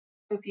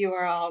Hope you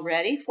are all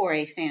ready for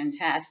a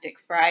fantastic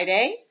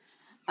Friday.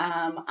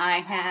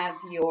 I have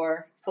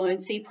your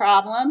fluency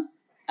problem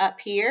up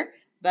here,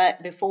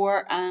 but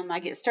before I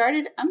get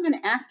started, I'm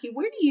going to ask you,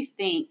 where do you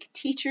think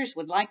teachers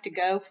would like to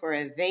go for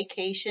a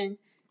vacation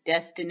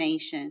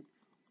destination?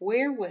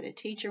 Where would a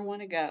teacher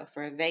want to go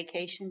for a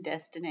vacation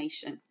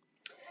destination?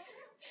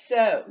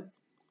 So,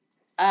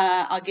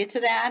 I'll get to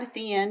that at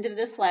the end of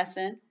this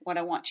lesson. What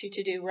I want you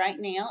to do right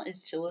now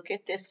is to look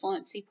at this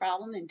fluency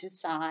problem and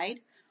decide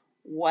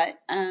what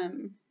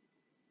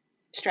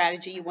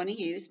strategy you want to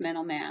use: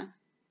 mental math,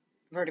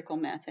 vertical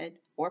method,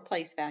 or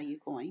place value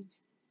coins.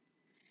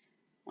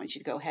 I want you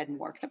to go ahead and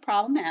work the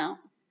problem out,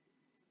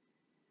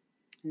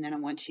 and then I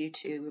want you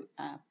to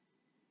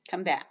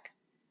come back.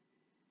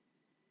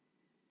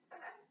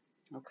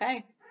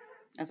 Okay,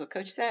 that's what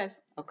Coach says.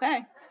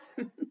 Okay.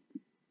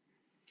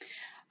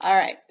 All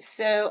right,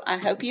 so I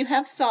hope you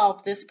have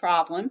solved this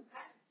problem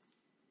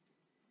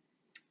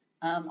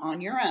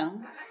on your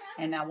own,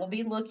 and now we'll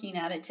be looking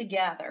at it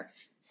together.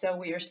 So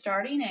we are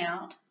starting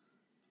out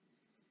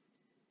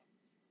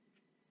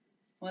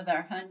with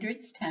our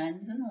hundreds,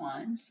 tens, and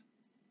ones.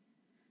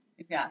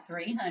 We've got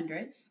 3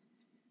 hundreds,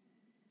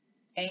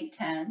 8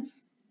 tens,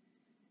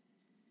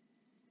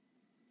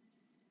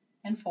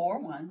 and 4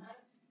 ones.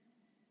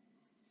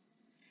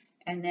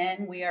 And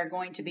then we are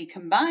going to be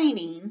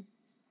combining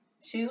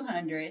 2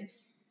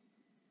 hundreds,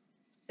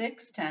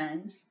 6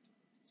 tens,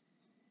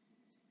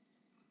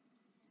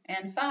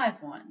 and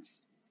 5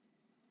 ones.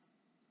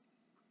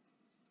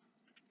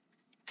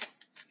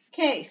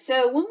 Okay,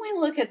 so when we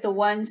look at the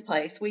ones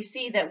place, we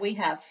see that we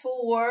have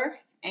 4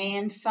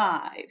 and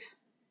 5.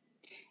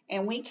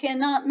 And we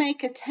cannot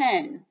make a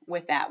 10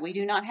 with that. We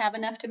do not have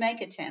enough to make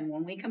a 10.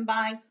 When we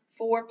combine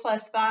 4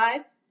 plus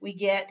 5, we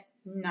get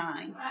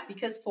 9,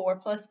 because 4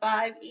 plus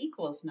 5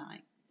 equals 9.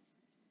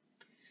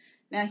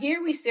 Now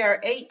here we see our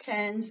 8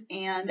 tens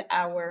and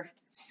our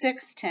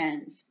 6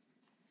 tens.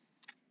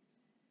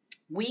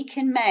 We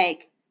can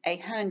make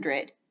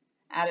 100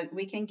 out of,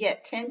 we can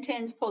get 10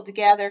 tens pulled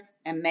together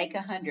and make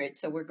 100.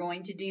 So we're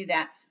going to do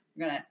that.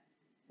 We're going to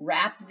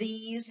wrap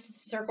these,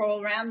 circle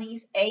around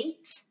these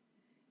 8.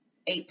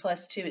 8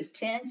 plus 2 is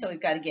 10, so we've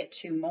got to get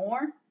 2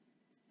 more.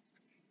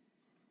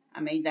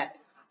 I made that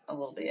a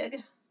little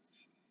big.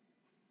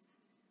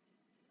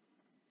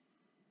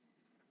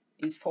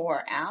 These 4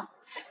 are out.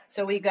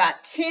 So we've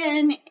got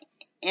 10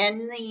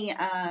 in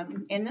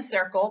the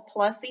circle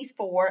plus these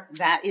 4,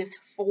 that is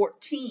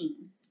 14.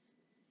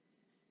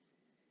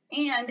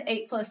 And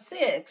 8 plus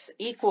 6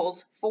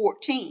 equals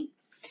 14.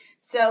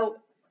 So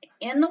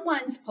in the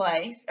ones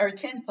place, or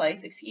tens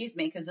place, excuse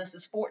me, because this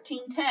is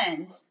 14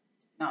 tens,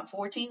 not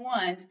 14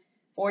 ones,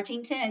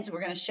 14 tens,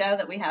 we're going to show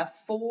that we have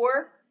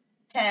 4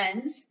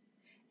 tens,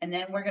 and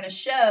then we're going to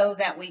show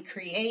that we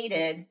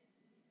created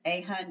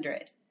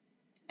 100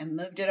 and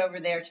moved it over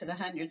there to the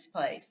hundreds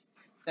place.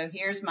 So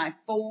here's my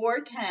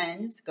 4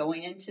 tens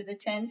going into the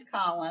tens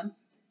column.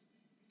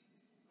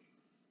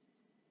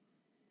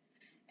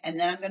 And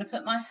then I'm going to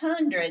put my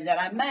 100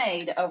 that I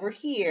made over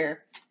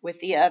here with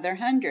the other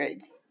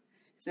hundreds,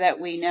 so that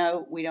we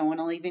know we don't want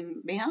to leave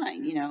him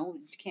behind. You know,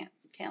 can't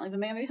leave a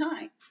man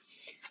behind.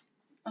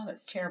 Oh,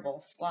 that's terrible,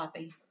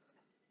 sloppy.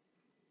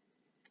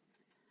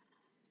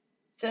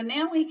 So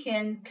now we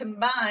can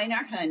combine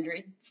our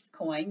hundreds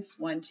coins,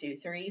 1, 2,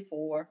 3,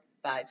 4,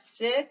 5,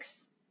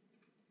 6.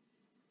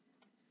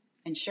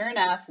 And sure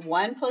enough,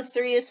 1 plus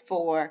 3 is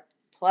 4,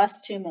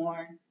 plus 2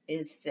 more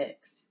is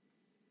 6.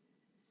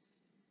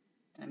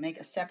 I make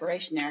a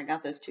separation there. I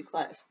got those too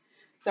close.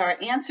 So our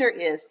answer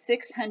is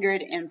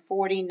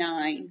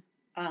 649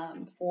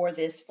 for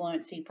this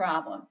fluency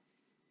problem.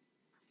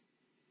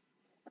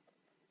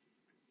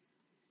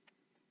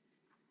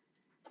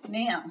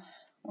 Now,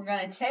 we're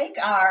going to take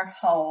our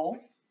whole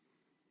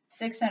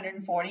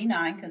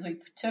 649, because we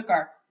took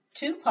our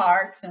 2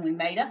 parts and we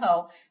made a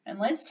whole, and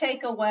let's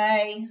take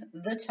away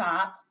the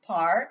top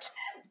part.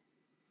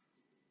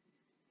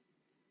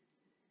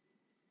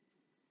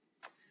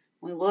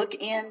 We look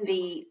in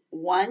the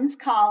ones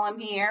column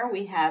here,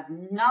 we have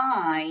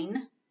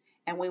 9,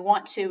 and we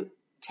want to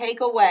take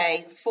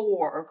away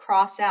 4 or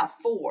cross out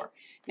 4.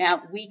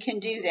 Now we can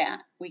do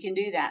that. We can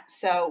do that.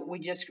 So we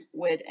just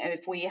would,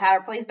 if we had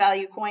our place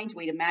value coins,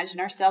 we'd imagine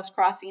ourselves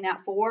crossing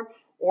out 4,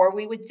 or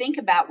we would think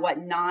about what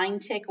 9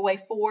 take away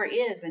 4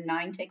 is, and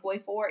 9 take away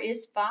 4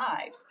 is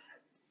 5.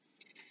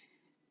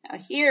 Now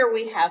here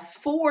we have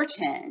 4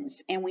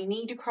 tens, and we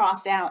need to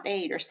cross out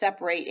 8 or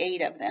separate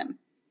 8 of them.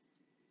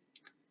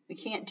 We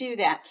can't do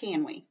that,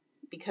 can we?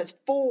 Because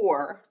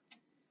 4,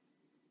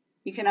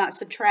 you cannot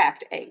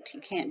subtract 8.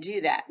 You can't do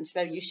that. And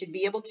so you should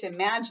be able to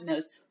imagine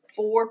those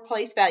 4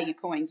 place value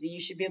coins, and you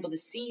should be able to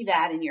see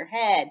that in your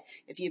head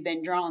if you've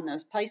been drawing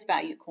those place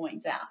value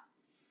coins out.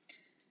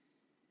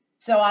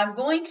 So I'm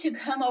going to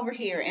come over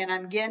here and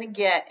I'm going to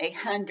get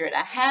 100.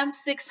 I have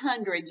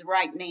 600s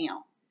right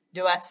now.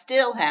 Do I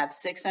still have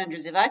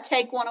 600s? If I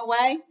take one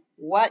away,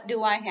 what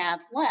do I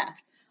have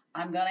left?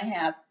 I'm going to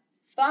have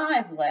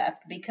 5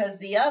 left, because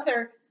the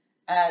other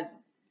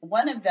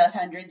one of the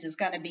hundreds is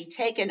going to be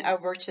taken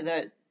over to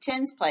the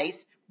tens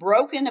place,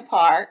 broken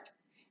apart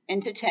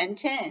into 10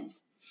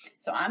 tens.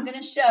 So I'm going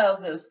to show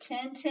those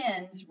 10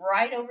 tens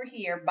right over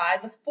here by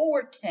the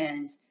 4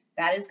 tens.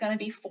 That is going to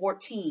be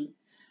 14.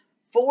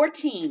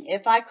 14,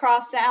 if I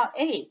cross out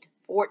 8,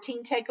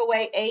 14 take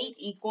away 8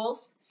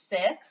 equals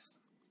 6.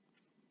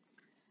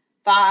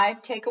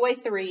 5 take away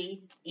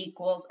 3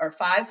 equals, or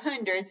 5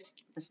 hundredths,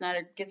 let's not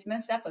get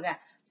messed up with that.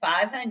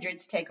 5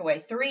 hundredths take away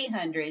 3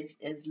 hundredths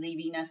is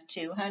leaving us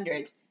 2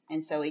 hundredths.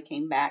 And so we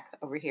came back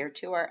over here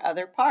to our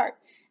other part.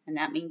 And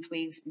that means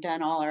we've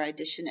done all our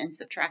addition and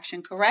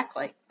subtraction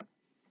correctly.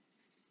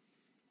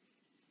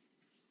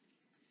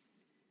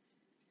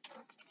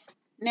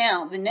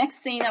 Now, the next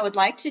thing I would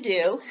like to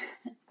do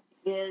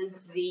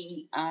is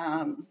the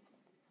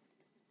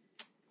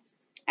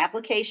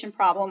application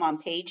problem on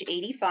page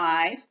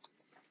 85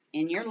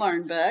 in your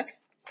Learn book.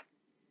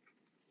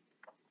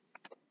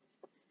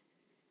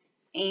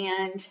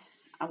 And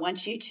I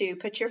want you to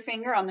put your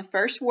finger on the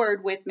first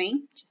word with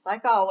me, just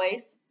like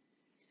always.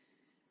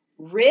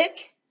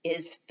 Rick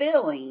is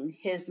filling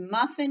his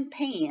muffin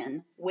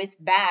pan with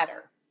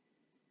batter.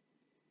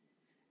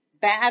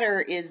 Batter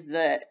is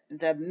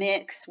the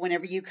mix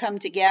whenever you come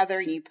together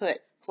and you put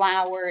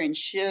flour and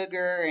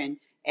sugar and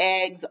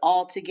eggs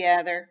all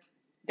together.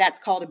 That's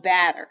called a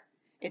batter.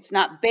 It's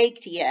not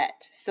baked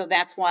yet, so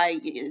that's why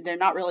they're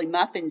not really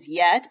muffins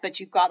yet, but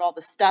you've got all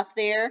the stuff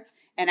there,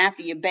 and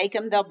after you bake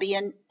them, they'll be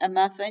a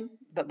muffin,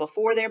 but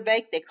before they're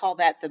baked, they call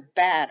that the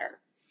batter.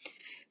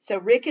 So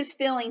Rick is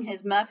filling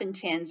his muffin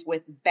tins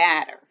with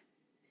batter.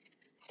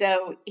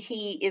 So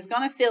he is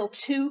going to fill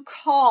 2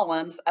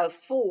 columns of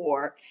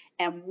 4,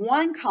 and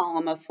 1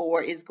 column of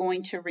 4 is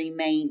going to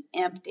remain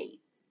empty.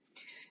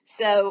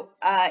 So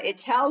it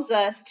tells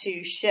us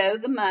to show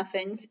the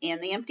muffins in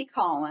the empty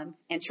column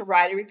and to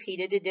write a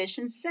repeated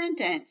addition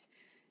sentence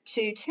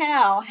to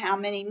tell how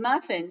many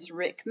muffins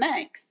Rick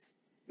makes.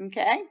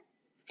 Okay?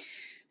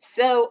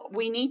 So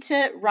we need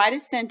to write a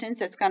sentence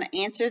that's going to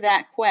answer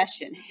that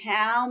question.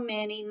 How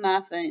many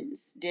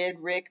muffins did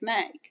Rick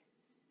make?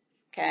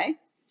 Okay?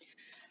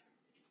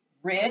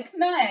 Rick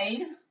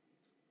made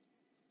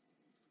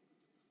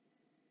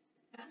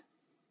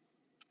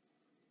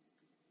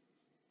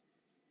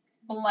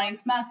blank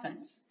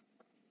muffins.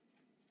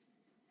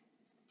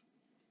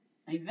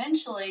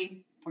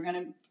 Eventually, we're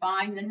going to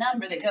find the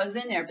number that goes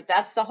in there, but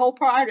that's the whole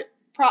point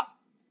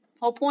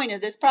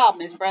of this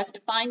problem is for us to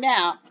find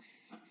out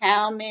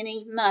how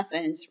many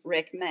muffins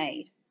Rick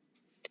made.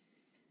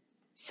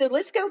 So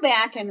let's go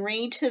back and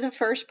read to the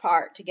first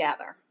part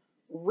together.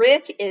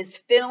 Rick is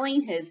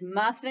filling his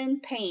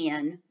muffin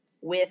pan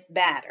with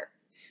batter.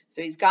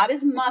 So he's got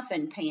his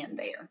muffin pan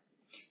there.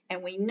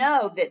 And we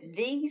know that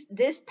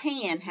this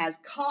pan has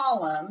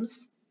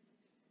columns.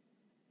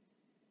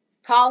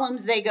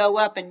 Columns, they go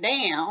up and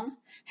down,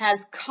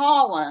 has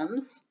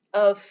columns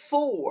of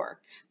 4.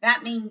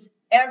 That means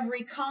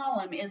every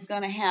column is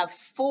going to have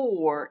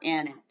 4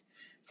 in it.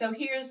 So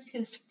here's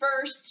his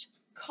first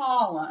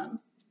column.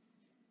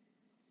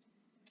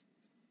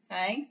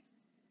 Okay?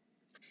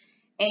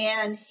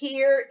 And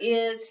here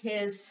is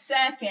his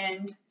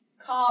second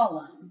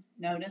column.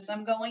 Notice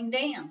I'm going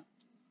down.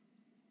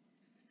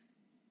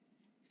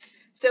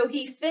 So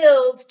he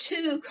fills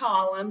 2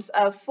 columns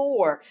of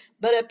 4,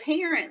 but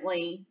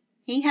apparently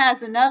he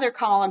has another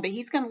column, but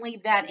he's going to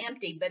leave that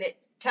empty, but it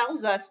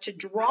tells us to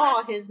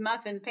draw his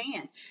muffin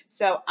pan.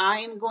 So I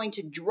am going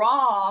to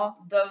draw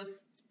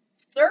those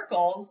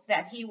circles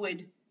that he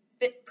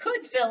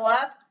could fill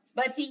up,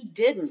 but he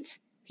didn't.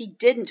 He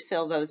didn't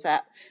fill those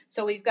up.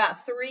 So we've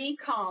got 3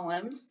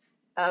 columns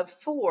of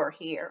 4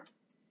 here.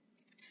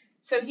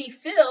 So he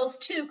fills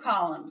 2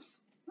 columns.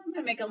 I'm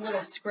going to make a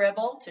little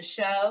scribble to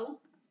show.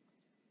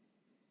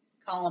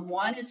 Column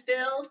 1 is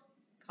filled.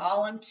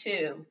 Column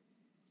 2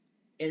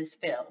 is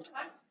filled.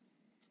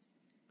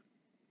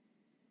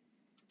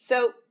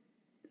 So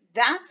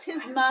that's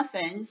his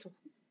muffins,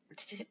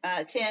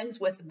 tins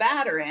with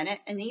batter in it,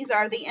 and these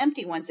are the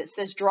empty ones. It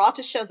says draw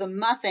to show the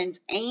muffins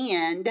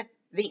and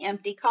the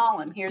empty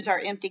column. Here's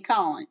our empty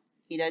column.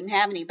 He doesn't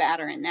have any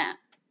batter in that.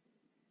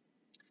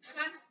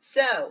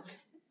 So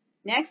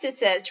next it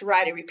says to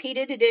write a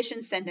repeated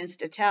addition sentence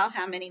to tell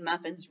how many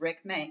muffins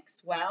Rick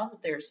makes. Well,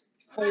 there's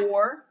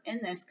 4 in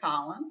this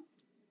column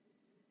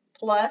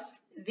plus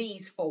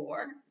these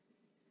 4.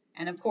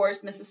 And of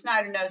course, Mrs.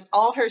 Snyder knows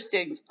all her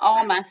students,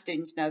 all my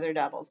students know their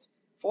doubles.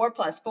 4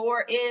 plus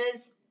 4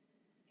 is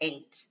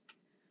 8.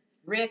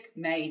 Rick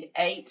made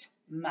 8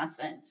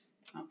 muffins.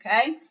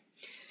 Okay?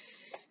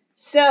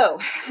 So,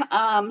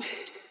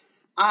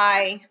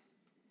 I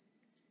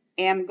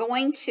am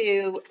going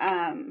to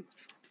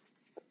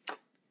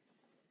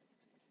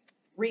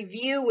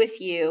review with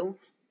you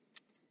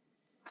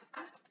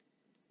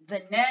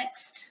the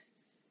next,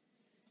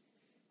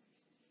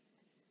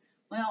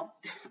 well,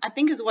 I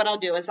think is what I'll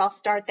do is I'll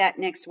start that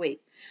next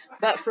week.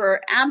 But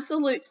for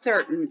absolute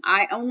certain,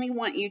 I only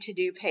want you to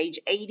do page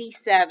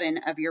 87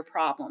 of your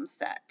problem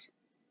set.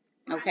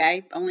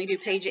 Okay? Only do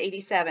page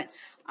 87.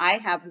 I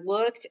have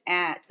looked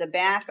at the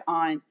back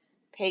on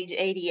page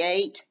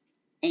 88.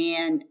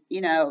 And,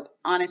 you know,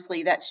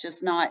 honestly, that's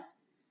just not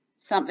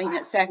something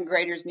that second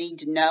graders need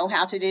to know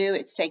how to do.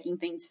 It's taking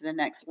things to the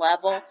next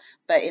level,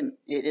 but it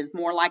is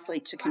more likely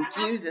to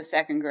confuse a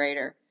second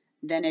grader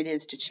than it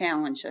is to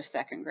challenge a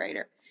second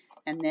grader.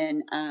 And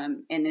then,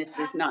 and this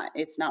is not,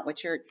 it's not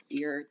what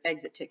your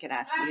exit ticket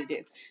asks you to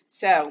do.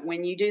 So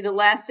when you do the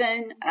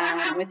lesson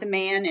with the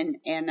man,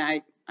 and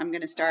I'm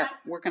going to start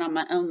working on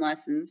my own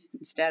lessons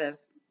instead of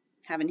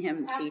having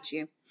him teach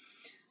you.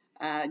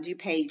 Do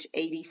page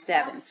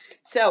 87.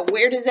 So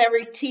where does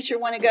every teacher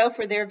want to go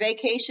for their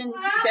vacation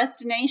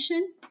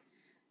destination?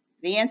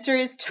 The answer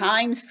is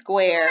Times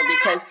Square,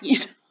 because, you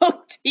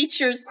know,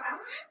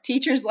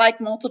 teachers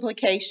like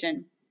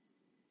multiplication.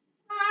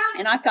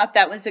 And I thought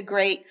that was a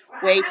great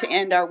way to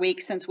end our week,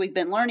 since we've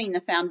been learning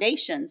the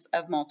foundations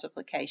of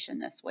multiplication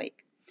this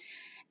week.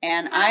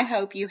 And I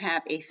hope you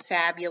have a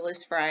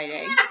fabulous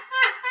Friday.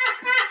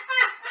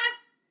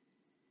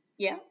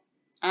 Yeah,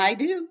 I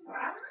do.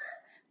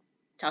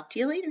 Talk to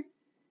you later.